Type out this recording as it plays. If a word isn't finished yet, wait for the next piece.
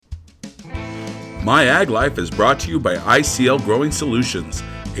MyAgLife is brought to you by ICL Growing Solutions,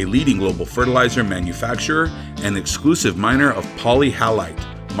 a leading global fertilizer manufacturer and exclusive miner of polyhalite,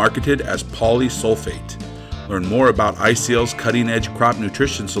 marketed as polysulfate. Learn more about ICL's cutting-edge crop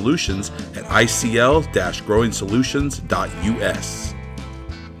nutrition solutions at icl-growingsolutions.us.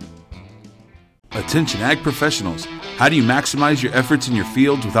 Attention ag professionals, how do you maximize your efforts in your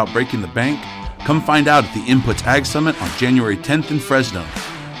fields without breaking the bank? Come find out at the Inputs Ag Summit on January 10th in Fresno.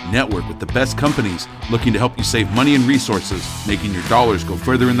 Network with the best companies looking to help you save money and resources, making your dollars go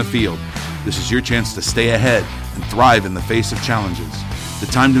further in the field. This is your chance to stay ahead and thrive in the face of challenges. The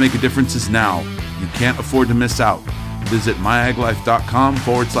time to make a difference is now. You can't afford to miss out. Visit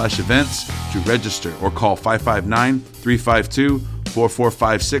myaglife.com/events to register or call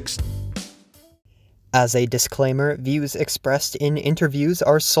 559-352-4456. As a disclaimer, views expressed in interviews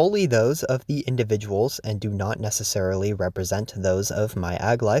are solely those of the individuals and do not necessarily represent those of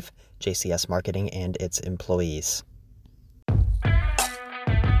MyAgLife, JCS Marketing, and its employees.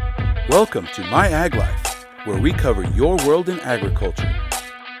 Welcome to MyAgLife, where we cover your world in agriculture.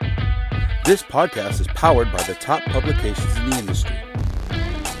 This podcast is powered by the top publications in the industry: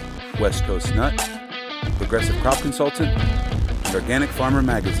 West Coast Nut, Progressive Crop Consultant, and Organic Farmer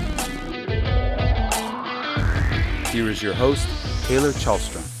Magazine. Here is your host, Taylor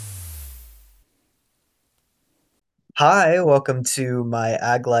Chalstrom. Hi, welcome to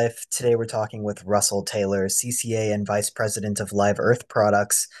MyAgLife. Today we're talking with Russell Taylor, CCA and Vice President of Live Earth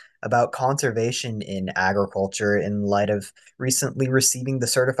Products, about conservation in agriculture in light of recently receiving the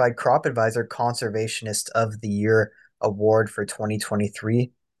Certified Crop Adviser Conservationist of the Year award for 2023.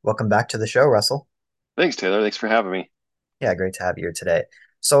 Welcome back to the show, Russell. Thanks, Taylor. Thanks for having me. Yeah, great to have you here today.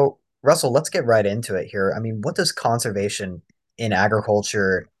 So, Russell, let's get right into it here. I mean, what does conservation in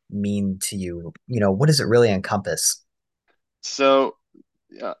agriculture mean to you? What does it really encompass? So,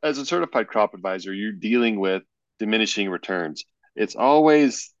 as a certified crop advisor, you're dealing with diminishing returns. It's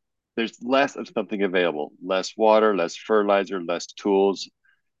always there's less of something available, less water, less fertilizer, less tools.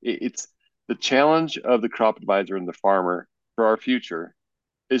 It's the challenge of the crop advisor and the farmer for our future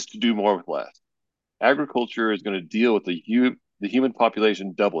is to do more with less. Agriculture is going to deal with the human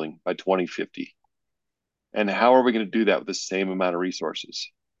population doubling by 2050. And how are we going to do that with the same amount of resources?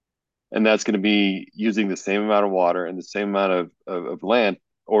 And that's going to be using the same amount of water and the same amount of land,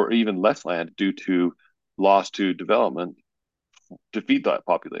 or even less land, due to loss to development to feed that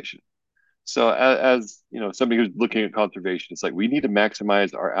population. So as somebody who's looking at conservation, it's like we need to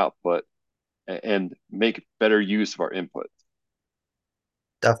maximize our output and make better use of our inputs.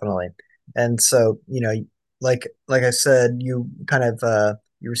 Definitely. And so, like I said, you kind of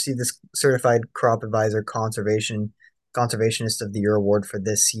you received this Certified Crop Advisor Conservationist of the Year award for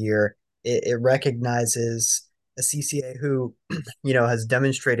this year. It recognizes a CCA who, has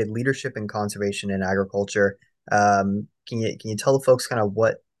demonstrated leadership in conservation in agriculture. Can you tell the folks kind of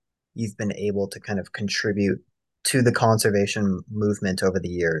what you've been able to kind of contribute to the conservation movement over the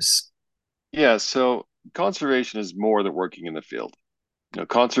years? Yeah, so conservation is more than working in the field.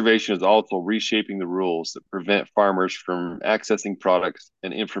 Conservation is also reshaping the rules that prevent farmers from accessing products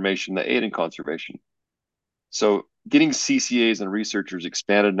and information that aid in conservation. So getting CCAs and researchers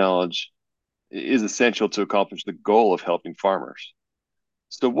expanded knowledge is essential to accomplish the goal of helping farmers.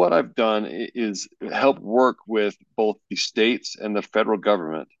 So what I've done is help work with both the states and the federal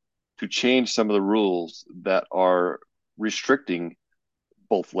government to change some of the rules that are restricting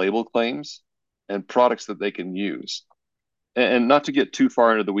both label claims and products that they can use. And not to get too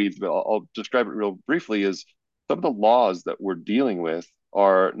far into the weeds, but I'll describe it real briefly, is some of the laws that we're dealing with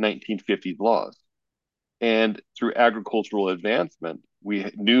are 1950s laws. And through agricultural advancement, we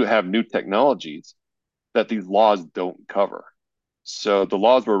have new technologies that these laws don't cover. So the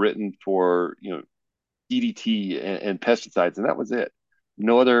laws were written for, DDT and pesticides, and that was it.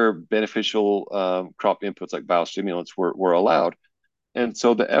 No other beneficial crop inputs like biostimulants were allowed. And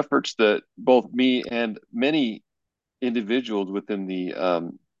so the efforts that both me and many individuals within the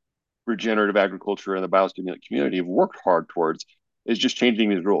regenerative agriculture and the biostimulant community have worked hard towards is just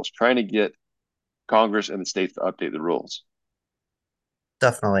changing these rules, trying to get Congress and the states to update the rules.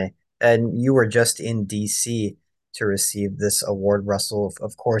 Definitely. And you were just in DC to receive this award, Russell.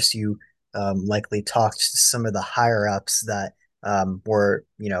 Of course, you likely talked to some of the higher ups that were,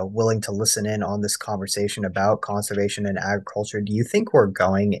 willing to listen in on this conversation about conservation and agriculture. Do you think we're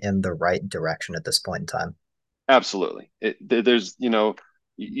going in the right direction at this point in time? Absolutely. There's,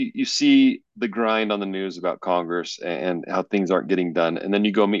 you see the grind on the news about Congress and how things aren't getting done. And then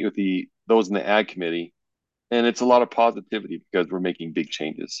you go meet with those in the ag committee, and it's a lot of positivity because we're making big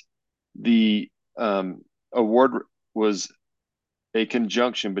changes. The award was a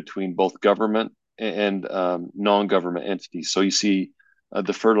conjunction between both government and non-government entities. So you see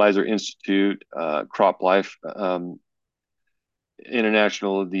the Fertilizer Institute, CropLife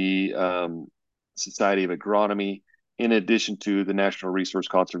International, the Society of Agronomy, in addition to the National Resource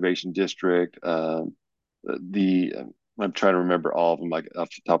Conservation District, the I'm trying to remember all of them like off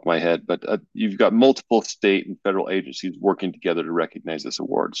the top of my head, but you've got multiple state and federal agencies working together to recognize this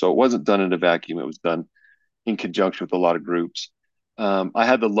award. So it wasn't done in a vacuum; it was done in conjunction with a lot of groups. I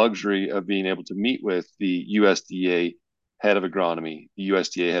had the luxury of being able to meet with the USDA head of agronomy, the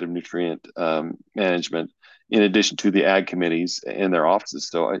USDA head of nutrient management, in addition to the ag committees in their offices.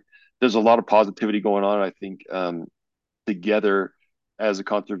 So there's a lot of positivity going on. I think together as a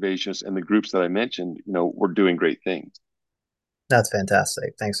conservationist and the groups that I mentioned, we're doing great things. That's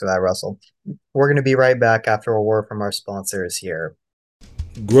fantastic. Thanks for that, Russell. We're going to be right back after a word from our sponsors here.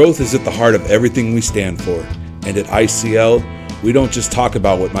 Growth is at the heart of everything we stand for. And at ICL, we don't just talk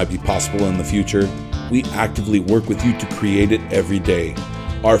about what might be possible in the future, we actively work with you to create it every day.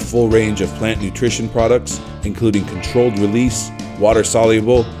 Our full range of plant nutrition products, including controlled release,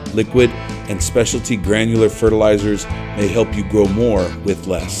 water-soluble, liquid, and specialty granular fertilizers, may help you grow more with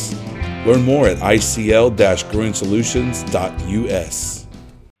less. Learn more at icl-growingsolutions.us.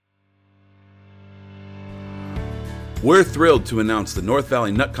 We're thrilled to announce the North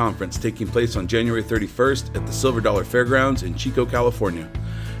Valley Nut Conference taking place on January 31st at the Silver Dollar Fairgrounds in Chico, California.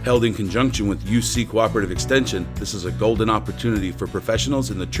 Held in conjunction with UC Cooperative Extension, this is a golden opportunity for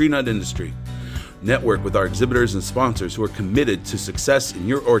professionals in the tree nut industry. Network with our exhibitors and sponsors who are committed to success in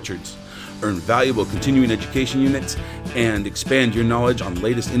your orchards. Earn valuable continuing education units and expand your knowledge on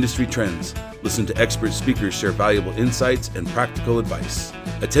latest industry trends. Listen to expert speakers share valuable insights and practical advice.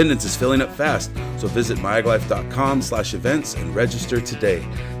 Attendance is filling up fast, so visit myaglife.com/events and register today.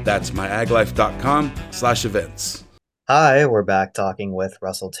 That's myaglife.com/events. Hi, we're back talking with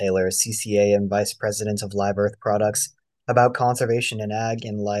Russell Taylor, CCA and Vice President of Live Earth Products, about conservation in ag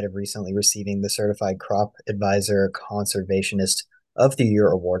in light of recently receiving the Certified Crop Adviser Conservationist of the Year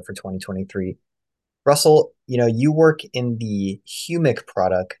award for 2023. Russell, you work in the humic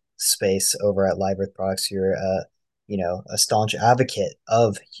product space over at Live Earth Products. You're a staunch advocate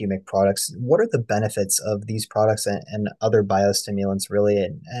of humic products. What are the benefits of these products and other biostimulants really,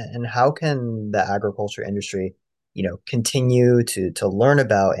 and how can the agriculture industry, continue to learn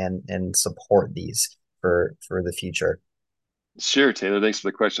about and support these for the future? Sure, Taylor. Thanks for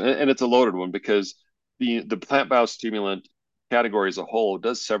the question, and it's a loaded one because the plant biostimulant category as a whole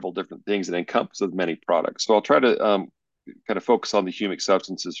does several different things and encompasses many products. So I'll try to kind of focus on the humic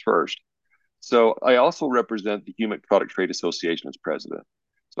substances first. So I also represent the Humic Product Trade Association as president.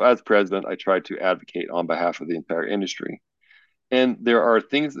 So as president, I try to advocate on behalf of the entire industry. And there are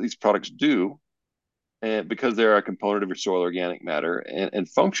things that these products do, and because they're a component of your soil organic matter and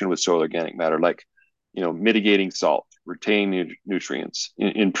function with soil organic matter, like mitigating salt, retaining nutrients,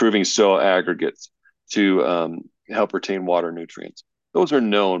 improving soil aggregates to help retain water nutrients. Those are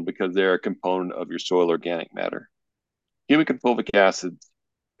known because they're a component of your soil organic matter. Humic and fulvic acids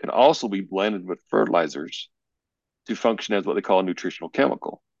can also be blended with fertilizers to function as what they call a nutritional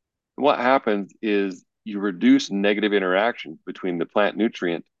chemical. And what happens is you reduce negative interactions between the plant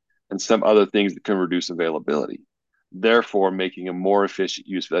nutrient and some other things that can reduce availability, therefore making a more efficient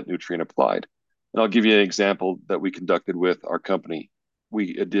use of that nutrient applied. And I'll give you an example that we conducted with our company.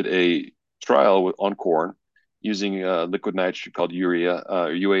 We did a trial on corn using liquid nitrogen called urea,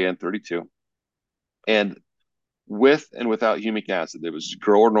 UAN 32. And with and without humic acid, there was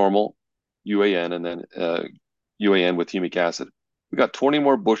grower normal UAN and then UAN with humic acid. We got 20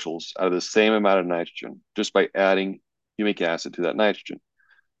 more bushels out of the same amount of nitrogen just by adding humic acid to that nitrogen.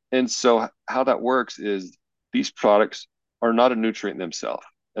 And so how that works is these products are not a nutrient themselves.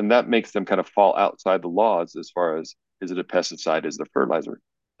 And that makes them kind of fall outside the laws as far as, is it a pesticide, is it a fertilizer?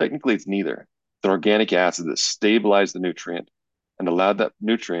 Technically, it's neither. It's an organic acid that stabilized the nutrient and allowed that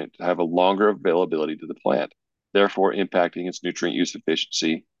nutrient to have a longer availability to the plant, therefore impacting its nutrient use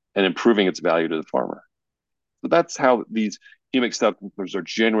efficiency and improving its value to the farmer. So that's how these humic substances are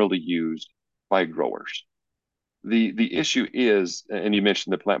generally used by growers. The issue is, and you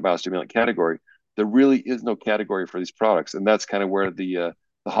mentioned the plant biostimulant category, there really is no category for these products, and that's kind of where the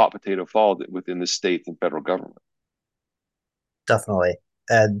hot potato falls within the states and federal government. Definitely.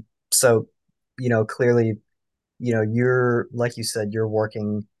 And so, clearly, you're, like you said, you're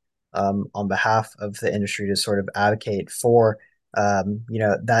working on behalf of the industry to sort of advocate for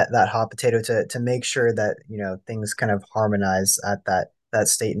that hot potato to make sure that things kind of harmonize at that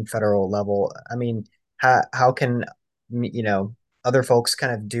state and federal level. I mean, how can other folks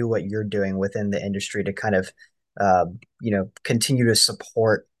kind of do what you're doing within the industry to kind of continue to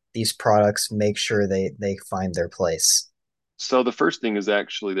support these products make sure they find their place? So the first thing is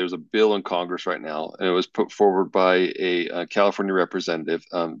actually there's a bill in Congress right now, and it was put forward by a California representative.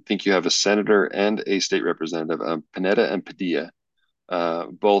 I think you have a senator and a state representative, Panetta and Padilla,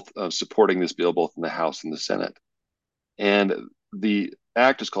 both supporting this bill, both in the House and the Senate. And the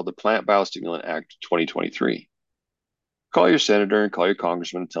act is called the Plant Biostimulant Act 2023. Call your senator and call your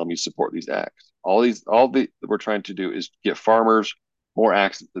congressman and tell them you support these acts. All we're trying to do is get farmers more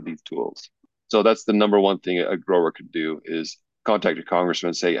access to these tools. So that's the number one thing a grower could do is contact your congressman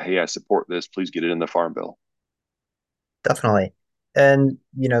and say, hey, I support this. Please get it in the farm bill. Definitely. And,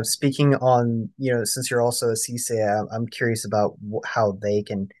 speaking on, since you're also a CCA, I'm curious about how they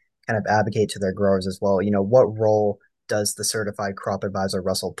can kind of advocate to their growers as well. What role does the Certified Crop Advisor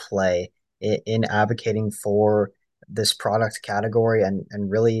Russell play in advocating for this product category and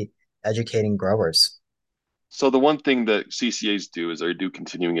really educating growers? So the one thing that CCAs do is they do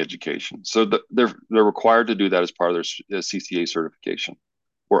continuing education. So they're required to do that as part of their CCA certification.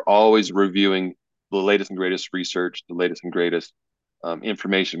 We're always reviewing the latest and greatest research, the latest and greatest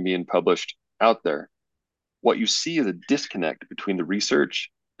information being published out there. What you see is a disconnect between the research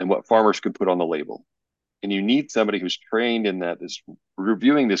and what farmers can put on the label. And you need somebody who's trained in that, is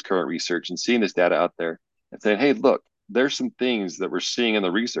reviewing this current research and seeing this data out there and saying, hey, look, there's some things that we're seeing in the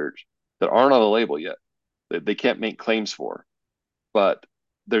research that aren't on the label yet, that they can't make claims for. But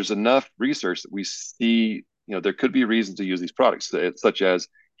there's enough research that we see, there could be reasons to use these products, such as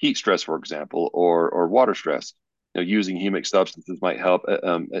heat stress, for example, or water stress. Using humic substances might help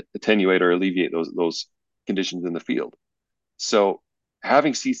attenuate or alleviate those conditions in the field. So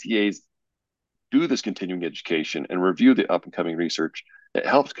having CCAs do this continuing education and review the up and coming research, it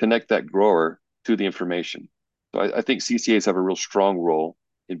helps connect that grower to the information. So I think CCAs have a real strong role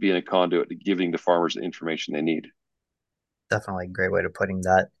in being a conduit to giving the farmers the information they need. Definitely a great way of putting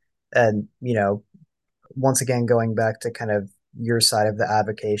that. And, once again, going back to kind of your side of the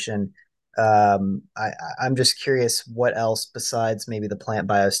avocation, I'm just curious what else besides maybe the Plant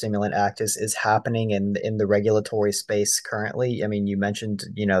Biostimulant Act is happening in the regulatory space currently. I mean, you mentioned,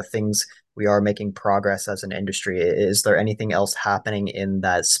 things we are making progress as an industry. Is there anything else happening in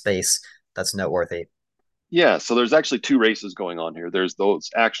that space that's noteworthy? Yeah, so there's actually two races going on here. There's those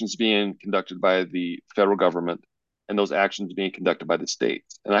actions being conducted by the federal government and those actions being conducted by the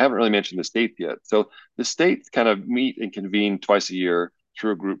states. And I haven't really mentioned the states yet. So the states kind of meet and convene twice a year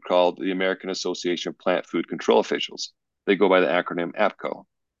through a group called the American Association of Plant Food Control Officials. They go by the acronym APCO.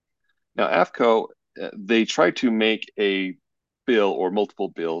 Now, APCO, they try to make a bill or multiple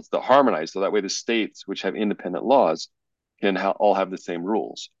bills that harmonize so that way the states, which have independent laws, can all have the same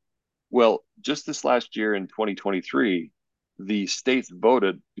rules. Well, just this last year in 2023, the states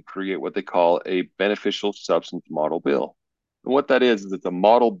voted to create what they call a beneficial substance model bill. And what that is it's a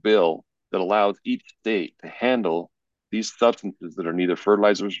model bill that allows each state to handle these substances that are neither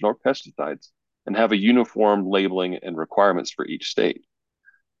fertilizers nor pesticides and have a uniform labeling and requirements for each state.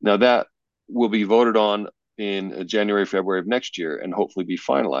 Now, that will be voted on in January, February of next year and hopefully be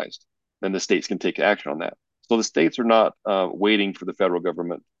finalized. Then the states can take action on that. So the states are not waiting for the federal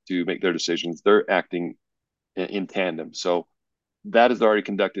government to make their decisions. They're acting in tandem. So that is already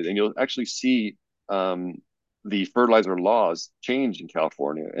conducted. And you'll actually see the fertilizer laws change in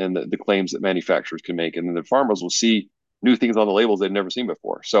California and the claims that manufacturers can make. And then the farmers will see new things on the labels they've never seen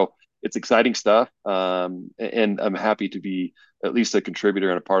before. So it's exciting stuff. And I'm happy to be at least a contributor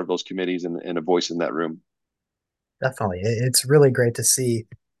and a part of those committees and a voice in that room. Definitely. It's really great to see,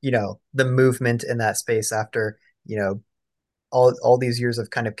 the movement in that space after, all these years of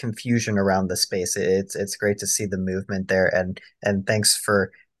kind of confusion around the space. It's great to see the movement there, and thanks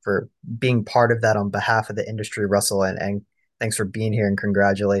for being part of that on behalf of the industry, Russell, and thanks for being here and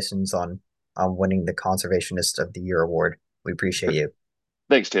congratulations on winning the Conservationist of the Year award. We appreciate you.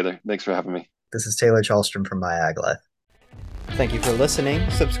 Thanks, Taylor. Thanks for having me. This is Taylor Chalstrom from MyAgLife. Thank you for listening.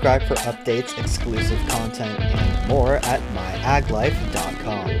 Subscribe for updates, exclusive content, and more at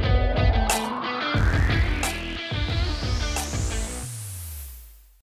myaglife.com.